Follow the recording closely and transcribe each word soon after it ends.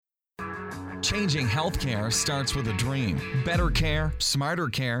Changing healthcare starts with a dream. Better care, smarter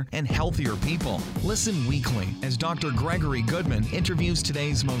care, and healthier people. Listen weekly as Dr. Gregory Goodman interviews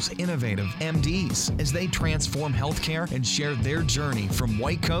today's most innovative MDs as they transform healthcare and share their journey from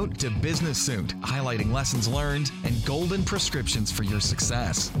white coat to business suit, highlighting lessons learned and golden prescriptions for your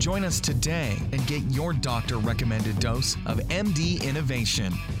success. Join us today and get your doctor-recommended dose of MD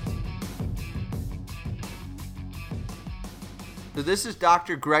innovation. So this is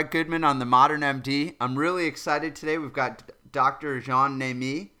Dr. Greg Goodman on the Modern MD. I'm really excited today. We've got Dr. Jean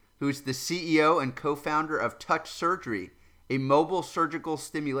Nehme, who's the CEO and co-founder of Touch Surgery, a mobile surgical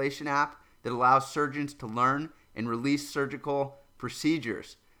stimulation app that allows surgeons to learn and release surgical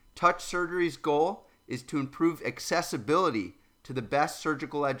procedures. Touch Surgery's goal is to improve accessibility to the best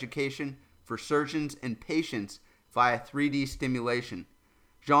surgical education for surgeons and patients via 3D stimulation.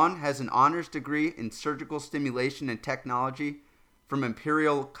 Jean has an honors degree in surgical stimulation and technology from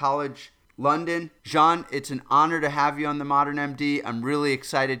Imperial College London. Jean, it's an honor to have you on the Modern MD. I'm really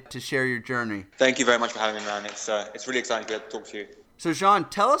excited to share your journey. Thank you very much for having me, man. It's really exciting to talk to you. So Jean,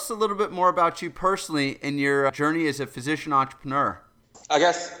 tell us a little bit more about you personally and your journey as a physician entrepreneur. I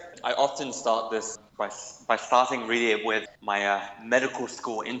guess I often start this by starting really with my medical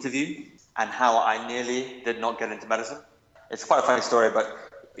school interview and how I nearly did not get into medicine. It's quite a funny story, but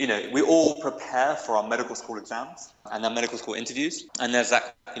we all prepare for our medical school exams and then medical school interviews. And there's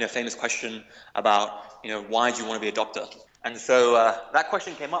that, famous question about, why do you want to be a doctor? And so that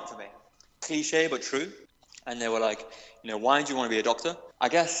question came up for me. Cliche, but true. And they were like, why do you want to be a doctor? I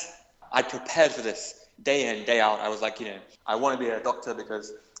guess I prepared for this day in, day out. I was like, I want to be a doctor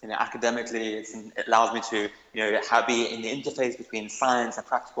because, academically, it allows me to, be in the interface between science and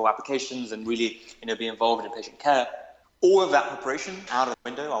practical applications and really, be involved in patient care. All of that preparation out of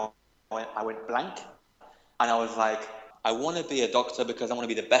the window, I went blank. And I was like, I want to be a doctor because I want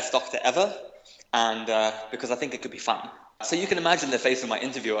to be the best doctor ever. And because I think it could be fun. So you can imagine the face of my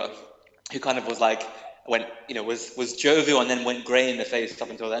interviewer who kind of was like, was jovial and then went gray in the face up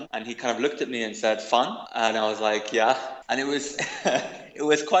until then. And he kind of looked at me and said, fun? And I was like, yeah. And it was it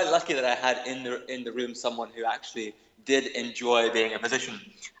was quite lucky that I had in the room someone who actually did enjoy being a physician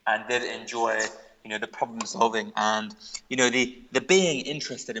and did enjoy the problem solving and, the being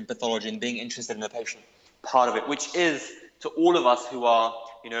interested in pathology and being interested in the patient part of it, which is to all of us who are,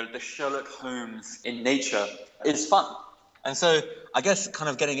 the Sherlock Holmes in nature, is fun. And so I guess kind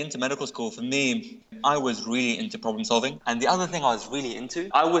of getting into medical school for me, I was really into problem solving. And the other thing I was really into,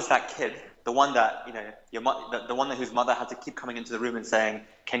 I was that kid, the one that, the one whose mother had to keep coming into the room and saying,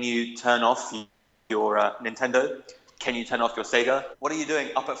 can you turn off your Nintendo? Can you turn off your Sega? What are you doing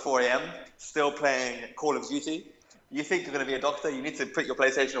up at 4 a.m. still playing Call of Duty? You think you're going to be a doctor? You need to put your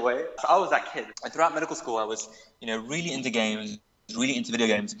PlayStation away. So I was that kid. And throughout medical school, I was, really into games, really into video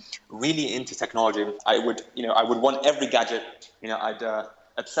games, really into technology. I would want every gadget. I'd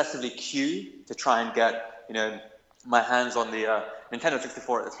obsessively queue to try and get, my hands on the Nintendo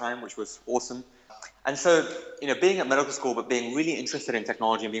 64 at the time, which was awesome. And so, being at medical school, but being really interested in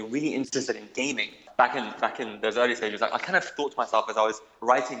technology and being really interested in gaming, back in those early stages, I kind of thought to myself as I was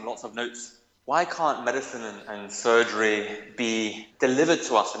writing lots of notes, why can't medicine and surgery be delivered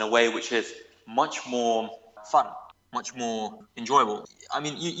to us in a way which is much more fun, much more enjoyable? I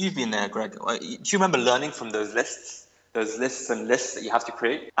mean, you've been there, Greg. Do you remember learning from those lists and lists that you have to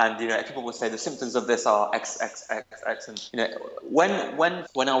create? And, people would say the symptoms of this are X, X, X, X. And,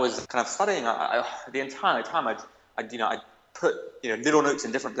 when I was kind of studying, the entire time I'd put, little notes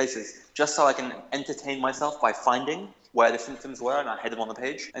in different places just so I can entertain myself by finding where the symptoms were and I had them on the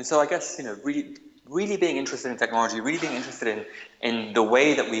page. And so I guess, really being interested in technology, really being interested in the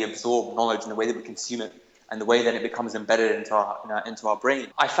way that we absorb knowledge and the way that we consume it, and the way that it becomes embedded into our brain.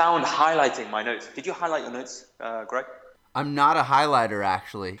 I found highlighting my notes. Did you highlight your notes, Greg? I'm not a highlighter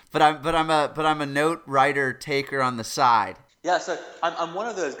actually, but I'm a note writer taker on the side. Yeah, so I'm one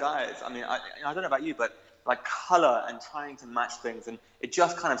of those guys. I mean, I don't know about you, but like color and trying to match things, and it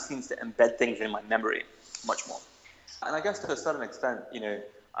just kind of seems to embed things in my memory much more. And I guess to a certain extent,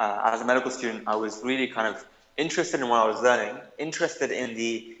 as a medical student, I was really kind of interested in what I was learning, interested in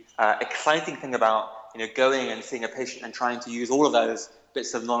the exciting thing about going and seeing a patient and trying to use all of those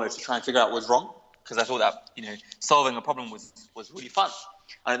bits of knowledge to try and figure out what's wrong, because I thought that solving a problem was really fun.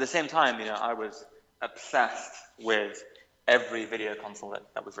 And at the same time, I was obsessed with every video console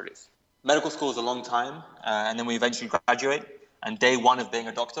that was released. Medical school is a long time, and then we eventually graduate. And day one of being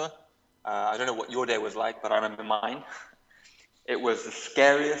a doctor, I don't know what your day was like, but I remember mine. It was the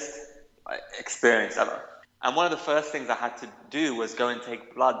scariest experience ever. And one of the first things I had to do was go and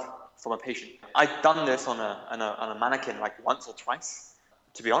take blood from a patient. I'd done this on a mannequin like once or twice,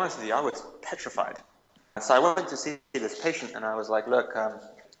 to be honest with you, I was petrified. So I went to see this patient and I was like, look,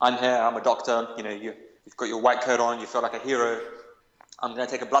 I'm here, I'm a doctor, you've got your white coat on, you feel like a hero. I'm going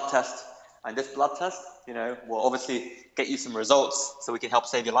to take a blood test, and this blood test, will obviously get you some results so we can help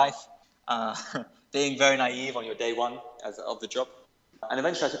save your life. Being very naive on your day one of the job. And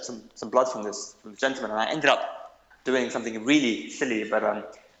eventually I took some blood from this gentleman, and I ended up doing something really silly,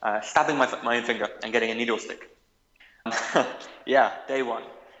 but stabbing my own finger and getting a needle stick. Yeah, day one.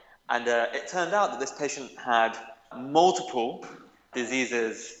 And it turned out that this patient had multiple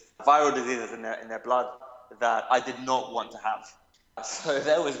diseases, viral diseases in their blood that I did not want to have. So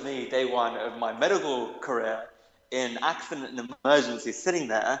there was me, day one of my medical career, in accident and emergency, sitting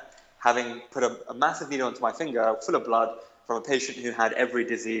there, having put a massive needle into my finger full of blood from a patient who had every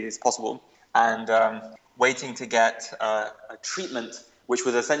disease possible, and waiting to get a treatment which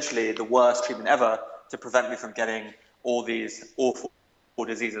was essentially the worst treatment ever to prevent me from getting all these awful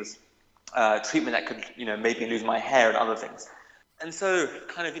diseases. Treatment that could, make me lose my hair and other things. And so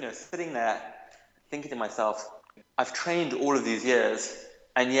kind of, sitting there thinking to myself, I've trained all of these years,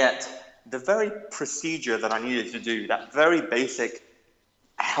 and yet the very procedure that I needed to do, that very basic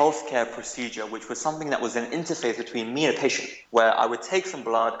healthcare procedure, which was something that was an interface between me and a patient, where I would take some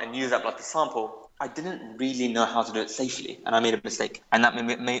blood and use that blood to sample, I didn't really know how to do it safely, and I made a mistake. And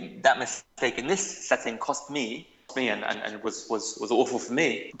that mistake in this setting cost me and was awful for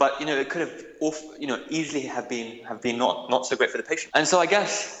me. But it could have easily have been not so great for the patient. And so I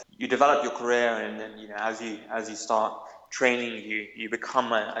guess you develop your career, and then as you start training, you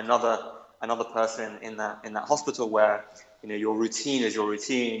become another person in that hospital where your routine is your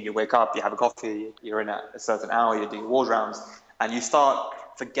routine. You wake up, you have a coffee, you're in at a certain hour, you do your ward rounds, and you start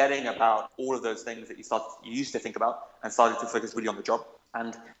forgetting about all of those things that you used to think about, and started to focus really on the job.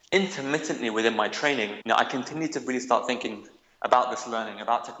 And intermittently within my training, I continued to really start thinking about this learning,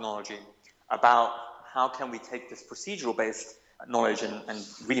 about technology, about how can we take this procedural-based knowledge and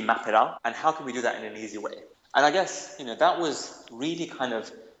really map it out, and how can we do that in an easy way. And I guess, that was really kind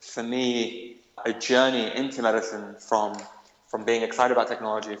of, for me, a journey into medicine from being excited about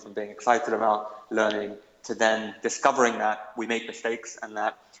technology, from being excited about learning, to then discovering that we make mistakes and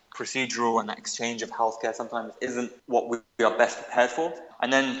that procedural and that exchange of healthcare sometimes isn't what we are best prepared for.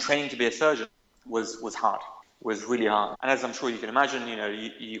 And then training to be a surgeon was hard, was really hard. And as I'm sure you can imagine,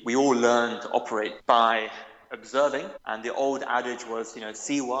 we all learn to operate by observing. And the old adage was,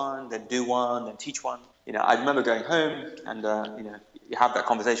 see one, then do one, then teach one. I remember going home and, you have that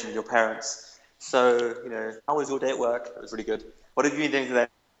conversation with your parents. So, how was your day at work? It was really good. What have you been doing today?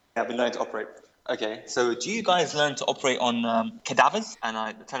 I've been learning to operate. Okay, so do you guys learn to operate on cadavers? And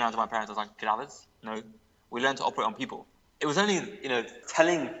I turned around to my parents, I was like, cadavers? No, we learn to operate on people. It was only,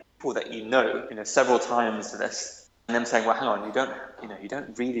 telling people that several times this, and them saying, well, hang on, you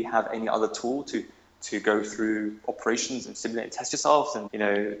don't really have any other tool to go through operations and simulate and test yourselves, and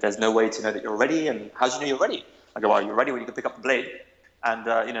there's no way to know that you're ready. And how do you know you're ready? I go, well, you're ready when you can pick up the blade. And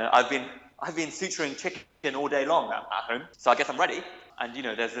I've been suturing chicken all day long at home, so I guess I'm ready. And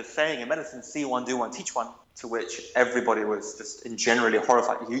there's this saying in medicine, see one, do one, teach one, to which everybody was just generally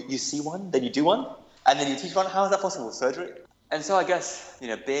horrified. You see one, then you do one, and then you teach one. How is that possible? Surgery? And so I guess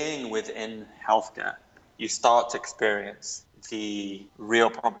being within healthcare, you start to experience the real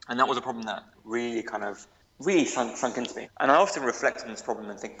problem, and that was a problem that really sunk into me. And I often reflect on this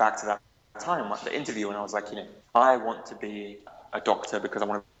problem and think back to that time, like the interview, when I was like, I want to be a doctor because I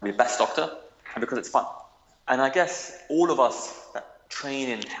want to be the best doctor, and because it's fun. And I guess all of us that train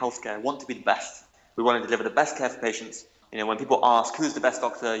in healthcare want to be the best. We want to deliver the best care for patients. When people ask who's the best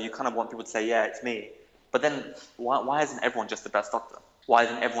doctor, you kind of want people to say, yeah, it's me. But then why isn't everyone just the best doctor? Why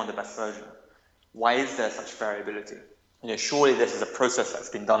isn't everyone the best surgeon? Why is there such variability? Surely this is a process that's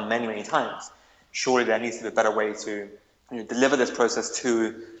been done many, many times. Surely there needs to be a better way to deliver this process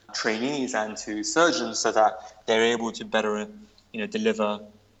to trainees and to surgeons so that they're able to better deliver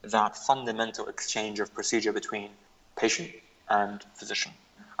that fundamental exchange of procedure between patient and physician.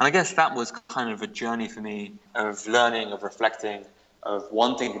 And I guess that was kind of a journey for me of learning, of reflecting, of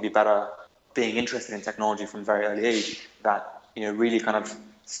wanting to be better, being interested in technology from a very early age, that really kind of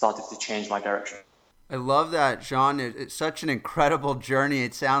started to change my direction. I love that, Jean. It's such an incredible journey.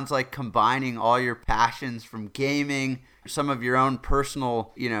 It sounds like combining all your passions from gaming, some of your own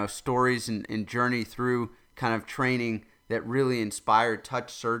personal, stories and journey through kind of training that really inspired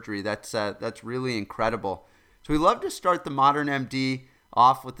touch surgery. That's really incredible. So we love to start the Modern MD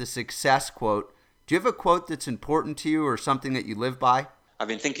off with the success quote. Do you have a quote that's important to you or something that you live by? I've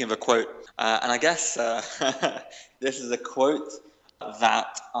been thinking of a quote, and I guess this is a quote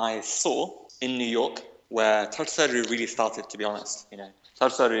that I saw in New York where touch surgery really started, to be honest.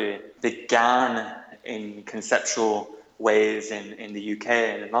 Touch surgery began in conceptual ways in the UK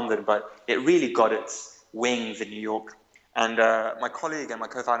and in London, but it really got its wings in New York. And my colleague and my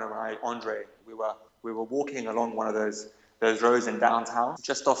co-founder and I, Andre, we were walking along one of those roads in downtown,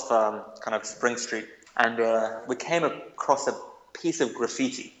 just off kind of Spring Street, and we came across a piece of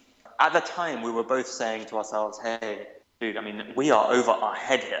graffiti. At the time, we were both saying to ourselves, "Hey, dude, we are over our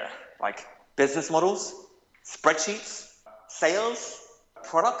head here. Like business models, spreadsheets, sales,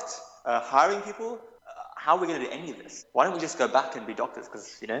 product, hiring people. How are we going to do any of this? Why don't we just go back and be doctors?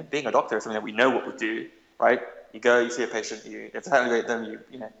 Because being a doctor is something that we know what we do, right? You go, you see a patient, you evaluate them.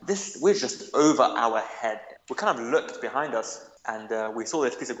 We're just over our head. We kind of looked behind us, and we saw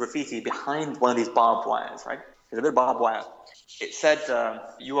this piece of graffiti behind one of these barbed wires, right? There's a bit of barbed wire. It said,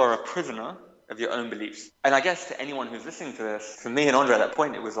 "You are a prisoner of your own beliefs." And I guess to anyone who's listening to this, for me and Andre at that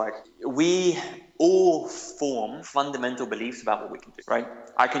point, it was like, we all form fundamental beliefs about what we can do, right?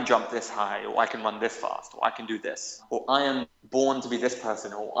 I can jump this high, or I can run this fast, or I can do this, or I am born to be this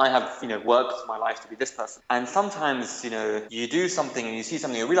person, or I have, worked my life to be this person. And sometimes, you do something and you see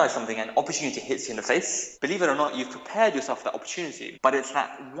something, you realize something, and opportunity hits you in the face. Believe it or not, you've prepared yourself for that opportunity, but it's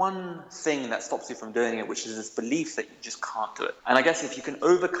that one thing that stops you from doing it, which is this belief that you just can't do it. And I guess if you can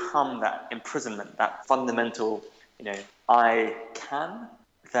overcome that imprisonment, that fundamental, I can,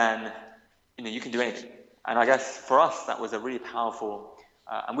 then you can do anything. And I guess for us, that was a really powerful,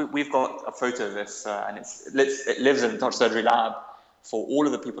 and we've got a photo of this, and it lives in the Touch Surgery Lab for all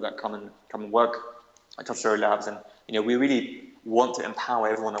of the people that come and work at Touch Surgery Labs. And we really want to empower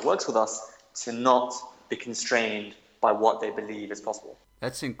everyone that works with us to not be constrained by what they believe is possible.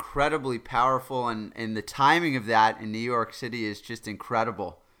 That's incredibly powerful, and the timing of that in New York City is just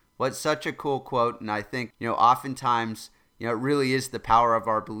incredible. What's such a cool quote, and I think oftentimes it really is the power of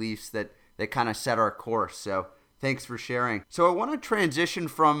our beliefs that kind of set our course. So thanks for sharing. So I want to transition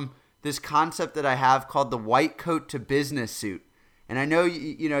from this concept that I have called the white coat to business suit. And I know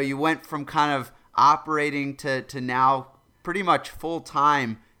you went from kind of operating to now pretty much full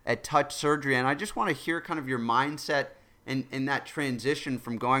time at Touch Surgery. And I just want to hear kind of your mindset in that transition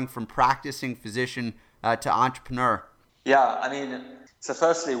from going from practicing physician to entrepreneur. Yeah, so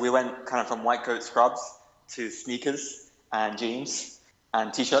firstly, we went kind of from white coat scrubs to sneakers and jeans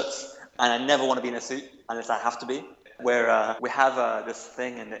and t-shirts. And I never want to be in a suit unless I have to be. Where we have this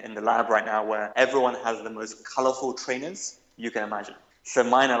thing in the lab right now where everyone has the most colorful trainers you can imagine. So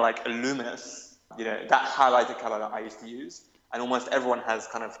mine are like luminous, that highlighted color that I used to use. And almost everyone has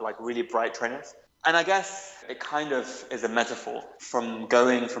kind of like really bright trainers. And I guess it kind of is a metaphor from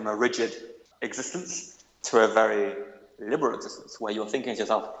going from a rigid existence to a very liberal existence where you're thinking to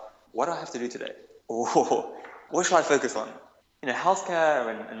yourself, what do I have to do today? Or what should I focus on?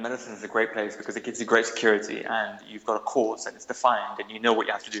 Healthcare and medicine is a great place because it gives you great security, and you've got a course and it's defined, and you know what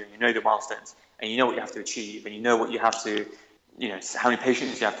you have to do, and you know the milestones, and you know what you have to achieve, and you know what you have to, how many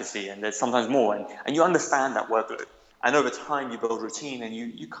patients you have to see, and there's sometimes more, and you understand that workload. And over time, you build routine, and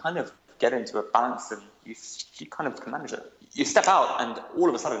you kind of get into a balance, and you kind of can manage it. You step out, and all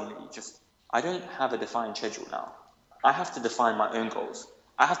of a sudden, I don't have a defined schedule now. I have to define my own goals.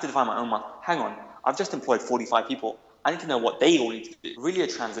 I have to define my own month. Hang on, I've just employed 45 people. I need to know what they all need to do. Really a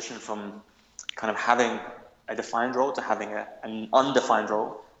transition from kind of having a defined role to having an undefined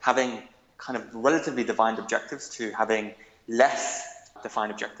role, having kind of relatively defined objectives to having less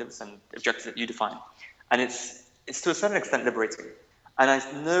defined objectives and objectives that you define. And it's to a certain extent liberating. And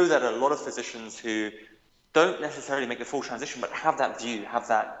I know that a lot of physicians who don't necessarily make the full transition, but have that view, have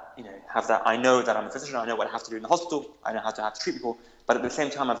that, I know that I'm a physician, I know what I have to do in the hospital, I know how to treat people, but at the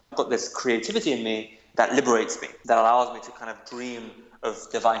same time, I've got this creativity in me that liberates me, that allows me to kind of dream of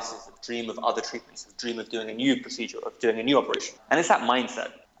devices, of dream of other treatments, of dream of doing a new procedure, of doing a new operation. And it's that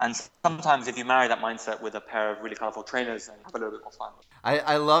mindset. And sometimes if you marry that mindset with a pair of really colorful trainers, then have a little bit more fun.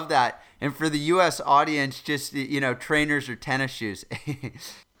 I love that. And for the U.S. audience, just, trainers or tennis shoes.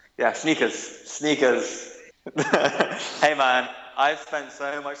 Yeah, sneakers. Hey man, I've spent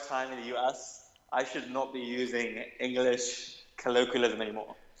so much time in the U.S. I should not be using English colloquialism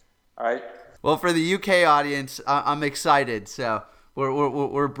anymore. All right? Well, for the UK audience, I'm excited. So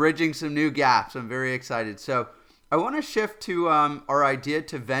we're bridging some new gaps. I'm very excited. So I want to shift to our idea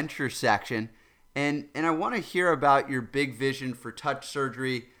to venture section, and I want to hear about your big vision for Touch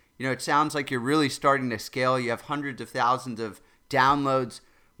Surgery. It sounds like you're really starting to scale. You have hundreds of thousands of downloads.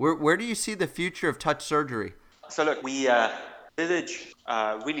 Where do you see the future of Touch Surgery? So look, we envisage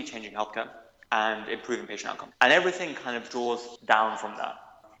really changing healthcare and improving patient outcome, and everything kind of draws down from that.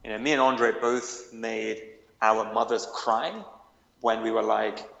 Me and Andre both made our mothers cry when we were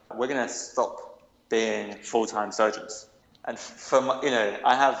like, we're going to stop being full-time surgeons. And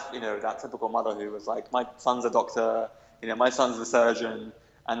I have, that typical mother who was like, my son's a doctor, my son's a surgeon.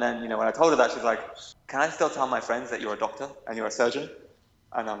 And then, when I told her that, she's like, can I still tell my friends that you're a doctor and you're a surgeon?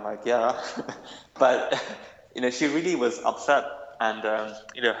 And I'm like, yeah. But, she really was upset. And,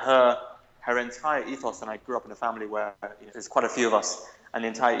 her entire ethos, and I grew up in a family where there's quite a few of us, and the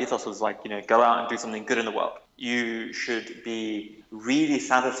entire ethos was like, go out and do something good in the world. You should be really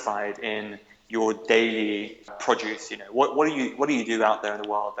satisfied in your daily produce. What do you do out there in the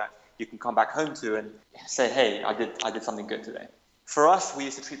world that you can come back home to and say, hey, I did something good today. For us, we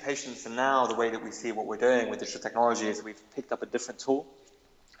used to treat patients, and now the way that we see what we're doing with digital technology is we've picked up a different tool,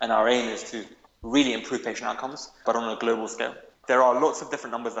 and our aim is to really improve patient outcomes, but on a global scale. There are lots of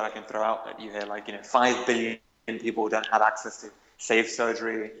different numbers that I can throw out that you hear, like 5 billion people don't have access to safe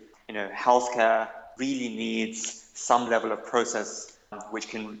surgery. Healthcare really needs some level of process which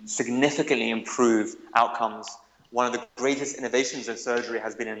can significantly improve outcomes. One of the greatest innovations in surgery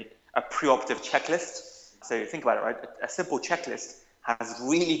has been a preoperative checklist. So think about it, right? A simple checklist has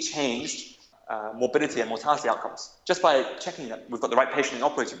really changed morbidity and mortality outcomes just by checking that we've got the right patient in the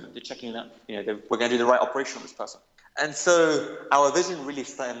operating room. They're checking that we're going to do the right operation on this person. And so our vision really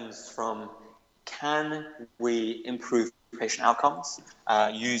stems from, can we improve patient outcomes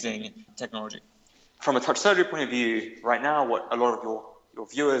using technology? From a touch surgery point of view, right now, what a lot of your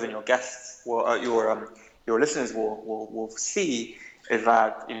viewers and your guests, your listeners will see is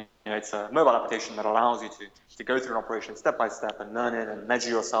that it's a mobile application that allows you to go through an operation step by step and learn it and measure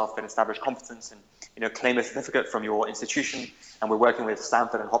yourself and establish competence and claim a certificate from your institution. And we're working with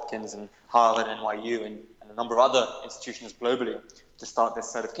Stanford and Hopkins and Harvard and NYU and a number of other institutions globally to start this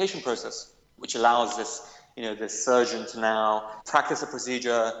certification process, which allows this surgeon to now practice a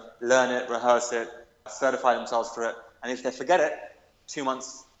procedure, learn it, rehearse it, certify themselves for it. And if they forget it, 2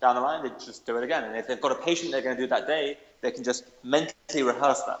 months down the line, they just do it again. And if they've got a patient they're going to do that day, they can just mentally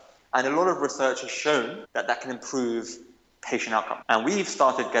rehearse that. And a lot of research has shown that can improve patient outcome. And we've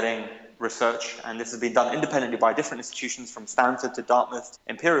started getting research, and this has been done independently by different institutions from Stanford to Dartmouth,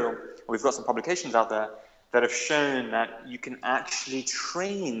 Imperial. We've got some publications out there that have shown that you can actually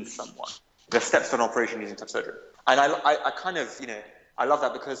train someone the steps to an operation using touch surgery. And I kind of, I love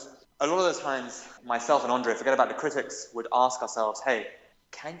that, because a lot of the times myself and Andre, forget about the critics, would ask ourselves, hey,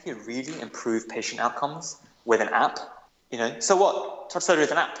 can you really improve patient outcomes with an app? So what? Touch surgery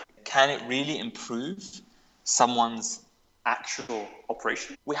is an app. Can it really improve someone's actual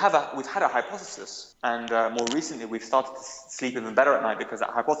operation? We've had a hypothesis, and more recently we've started to sleep even better at night because that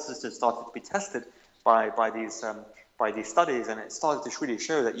hypothesis has started to be tested by these studies, and it started to really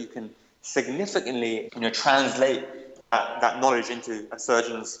show that you can significantly translate that knowledge into a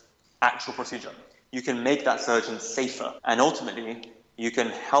surgeon's actual procedure. You can make that surgeon safer, and ultimately you can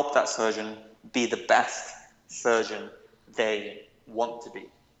help that surgeon be the best surgeon they want to be.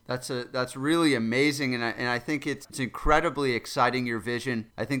 That's really amazing, and I think it's incredibly exciting, your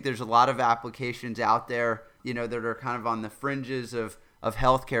vision. I think there's a lot of applications out there, that are kind of on the fringes of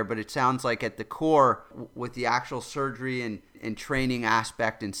healthcare, but it sounds like at the core, with the actual surgery and training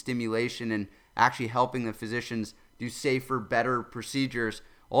aspect and stimulation and actually helping the physicians do safer, better procedures,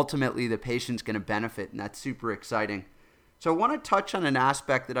 ultimately the patient's going to benefit, and that's super exciting. So I want to touch on an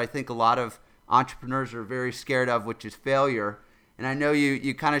aspect that I think a lot of entrepreneurs are very scared of, which is failure. And I know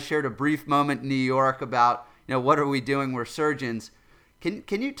you kind of shared a brief moment in New York about, what are we doing? We're surgeons.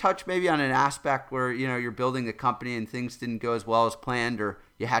 Can you touch maybe on an aspect where, you're building a company and things didn't go as well as planned, or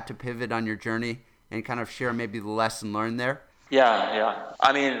you had to pivot on your journey, and kind of share maybe the lesson learned there? Yeah.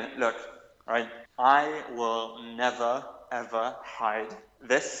 I mean, look, right? I will never, ever hide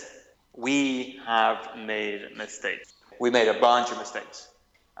this. We have made mistakes. We made a bunch of mistakes.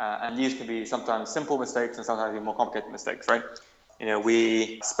 And these can be sometimes simple mistakes and sometimes more complicated mistakes, right?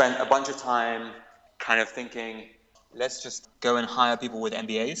 We spent a bunch of time kind of thinking, let's just go and hire people with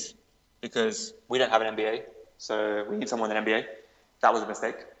MBAs because we don't have an MBA, so we need someone with an MBA. That was a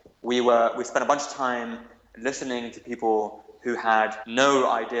mistake. We spent a bunch of time listening to people who had no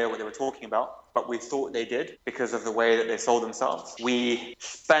idea what they were talking about, but we thought they did because of the way that they sold themselves. We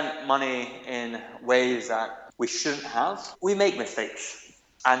spent money in ways that we shouldn't have. We make mistakes.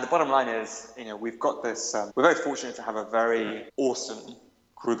 And the bottom line is, we've got this, we're very fortunate to have a very awesome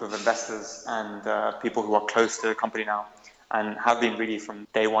group of investors and people who are close to the company now and have been really from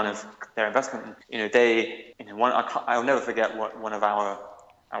day one of their investment. I'll never forget what one of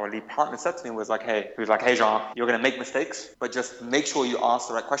our lead partners said to me was like, hey, Jean, you're going to make mistakes, but just make sure you ask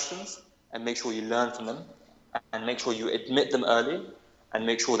the right questions and make sure you learn from them and make sure you admit them early and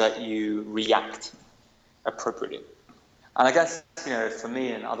make sure that you react appropriately. And I guess, for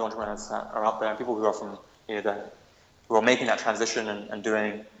me and other entrepreneurs that are out there, and people who are from, who are making that transition and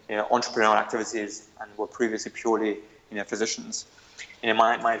doing, entrepreneurial activities and were previously purely, physicians,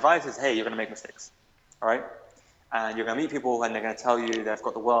 my advice is, hey, you're going to make mistakes, all right? And you're going to meet people and they're going to tell you they've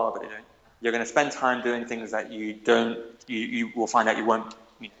got the world, but they don't. You're going to spend time doing things that you will find out you won't,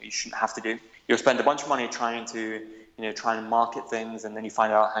 you shouldn't have to do. You'll spend a bunch of money trying to market things, and then you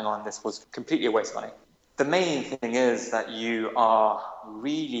find out, hang on, this was completely a waste of money. The main thing is that you are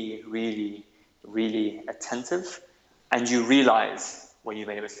really, really, really attentive, and you realize when you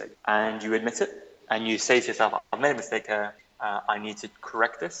made a mistake, and you admit it, and you say to yourself, I've made a mistake here, I need to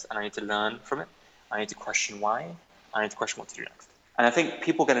correct this, and I need to learn from it. I need to question why. I need to question what to do next. And I think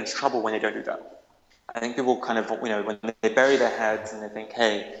people get into trouble when they don't do that. I think people kind of, when they bury their heads and they think,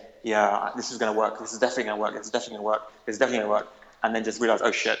 hey, yeah, this is going to work. This is definitely going to work. This is definitely going to work. This is definitely going to work. And then just realize,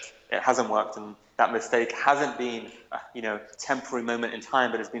 oh shit, it hasn't worked. And that mistake hasn't been, temporary moment in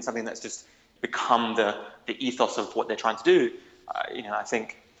time, but it's been something that's just become the ethos of what they're trying to do. I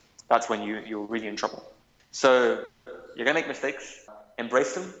think that's when you're really in trouble. So you're going to make mistakes,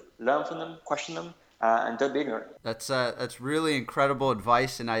 embrace them, learn from them, question them, and don't be ignorant. That's really incredible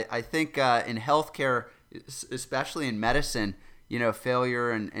advice. And I think in healthcare, especially in medicine,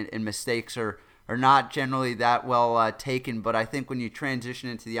 failure and mistakes are not generally that well taken. But I think when you transition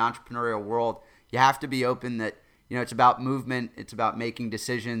into the entrepreneurial world, you have to be open that, it's about movement, it's about making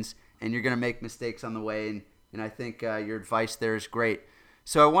decisions, and you're going to make mistakes on the way. And I think your advice there is great.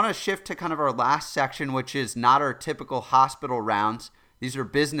 So I want to shift to kind of our last section, which is not our typical hospital rounds. These are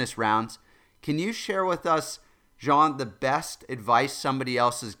business rounds. Can you share with us, Jean, the best advice somebody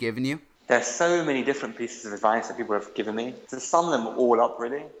else has given you? There's so many different pieces of advice that people have given me. To sum them all up,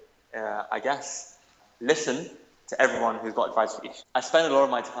 really, I guess, listen to everyone who's got advice for you. I spend a lot of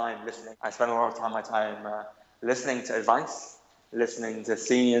my time listening. I spend a lot of my time listening to advice, listening to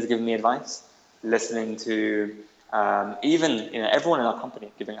seniors giving me advice, listening to even everyone in our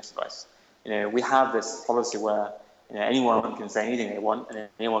company giving us advice. We have this policy where anyone can say anything they want, and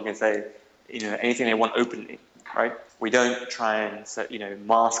anyone can say anything they want openly, right? We don't try and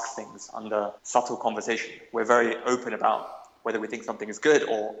mask things under subtle conversation. We're very open about whether we think something is good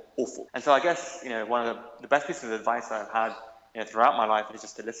or awful. And so I guess one of the best pieces of advice that I've had throughout my life is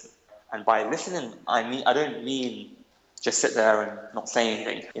just to listen. And by listening, I don't mean just sit there and not say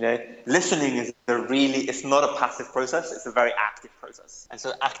anything. Listening is it's not a passive process, it's a very active process. And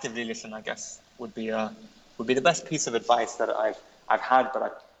so actively listen, I guess, would be the best piece of advice that I've had,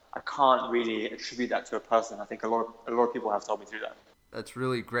 but I can't really attribute that to a person. I think a lot of people have told me through that. That's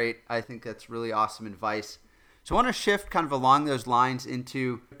really great. I think that's really awesome advice. So I want to shift kind of along those lines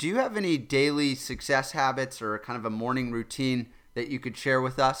into, do you have any daily success habits or kind of a morning routine that you could share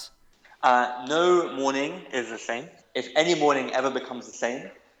with us? No morning is the same. If any morning ever becomes the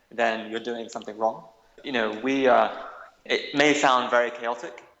same, then you're doing something wrong. It may sound very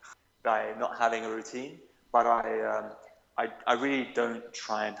chaotic by not having a routine, but I really don't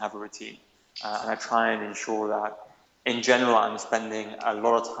try and have a routine. And I try and ensure that, in general, I'm spending a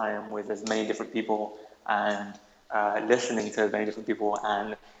lot of time with as many different people and listening to as many different people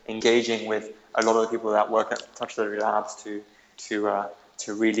and engaging with a lot of the people that work at Touch Surgery Labs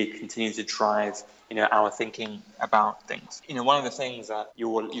to really continue to drive our thinking about things. One of the things that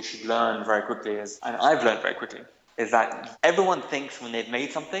you should learn very quickly is, and I've learned very quickly, is that everyone thinks when they've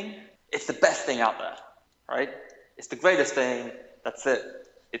made something, it's the best thing out there, right? It's the greatest thing. That's it.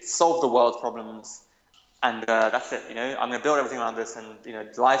 It's solved the world's problems, and that's it. I'm going to build everything around this,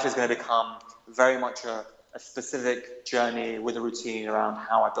 and life is going to become very much a specific journey with a routine around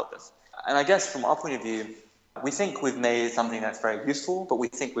how I built this. And I guess from our point of view, we think we've made something that's very useful, but we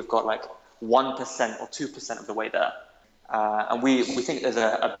think we've got like 1% or 2% of the way there. And we think there's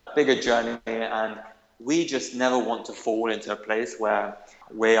a bigger journey, and we just never want to fall into a place where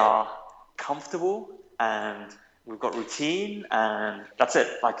we are comfortable and we've got routine and that's it.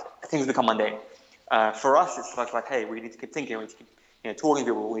 Like, things become mundane. For us, it's like, hey, we need to keep thinking, we need to keep talking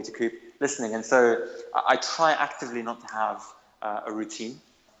to people, we need to keep listening. And so I try actively not to have a routine,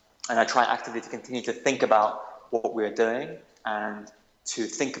 and I try actively to continue to think about what we're doing and to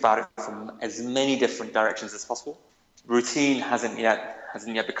think about it from as many different directions as possible. Routine hasn't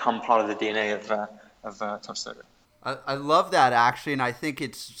yet become part of the DNA of Touch Surgery. I love that, actually, and I think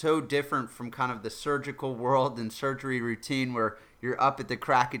it's so different from kind of the surgical world and surgery routine where you're up at the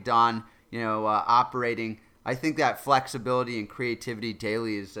crack of dawn, operating. I think that flexibility and creativity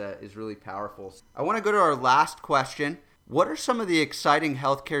daily is really powerful. I want to go to our last question. What are some of the exciting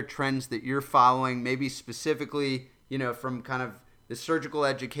healthcare trends that you're following, maybe specifically, from kind of the surgical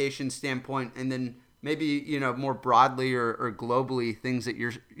education standpoint, and then maybe, more broadly or globally, things that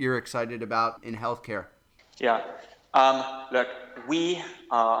you're excited about in healthcare? Yeah. Look, we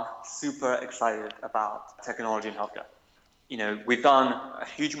are super excited about technology in healthcare. We've done a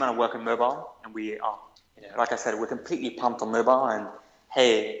huge amount of work in mobile, and we are, like I said, we're completely pumped on mobile. And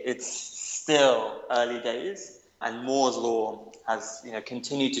hey, it's still early days, and Moore's law has,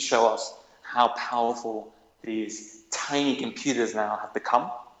 continued to show us how powerful these tiny computers now have become.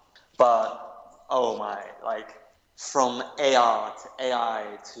 But oh my, from AR to AI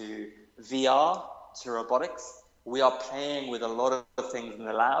to VR to robotics, we are playing with a lot of things in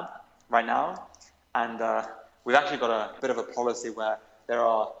the lab right now. And we've actually got a bit of a policy where there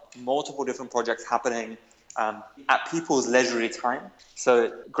are multiple different projects happening at people's leisurely time.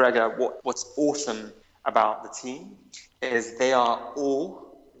 So, Gregor, what's awesome about the team is they are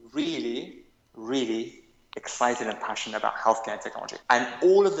all really, really excited and passionate about healthcare and technology. And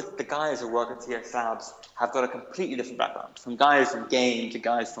all of the guys who work at TX Labs have got a completely different background, from guys from game to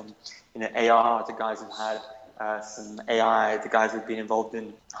guys from AR to guys who've had some AI to guys who've been involved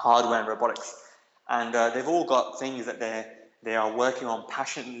in hardware and robotics. And they've all got things that they are working on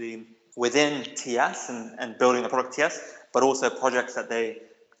passionately within TS and building the product TS, but also projects that they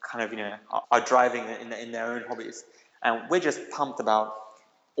kind of are driving in their own hobbies. And we're just pumped about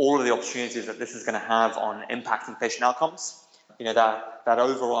all of the opportunities that this is going to have on impacting patient outcomes. That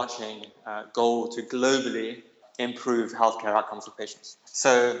overarching goal to globally improve healthcare outcomes for patients.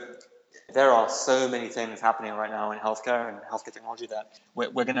 So there are so many things happening right now in healthcare and healthcare technology that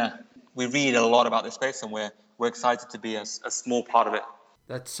we read a lot about this space, and we're excited to be a small part of it.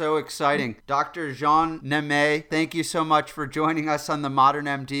 That's so exciting. Dr. Jean Nehme, thank you so much for joining us on the Modern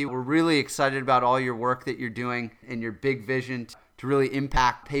MD. We're really excited about all your work that you're doing and your big vision to really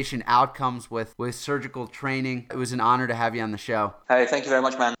impact patient outcomes with surgical training. It was an honor to have you on the show. Hey, thank you very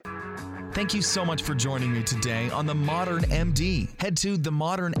much, man. Thank you so much for joining me today on The Modern MD. Head to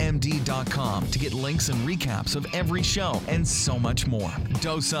themodernmd.com to get links and recaps of every show and so much more.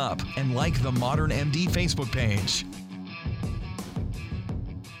 Dose up and like The Modern MD Facebook page.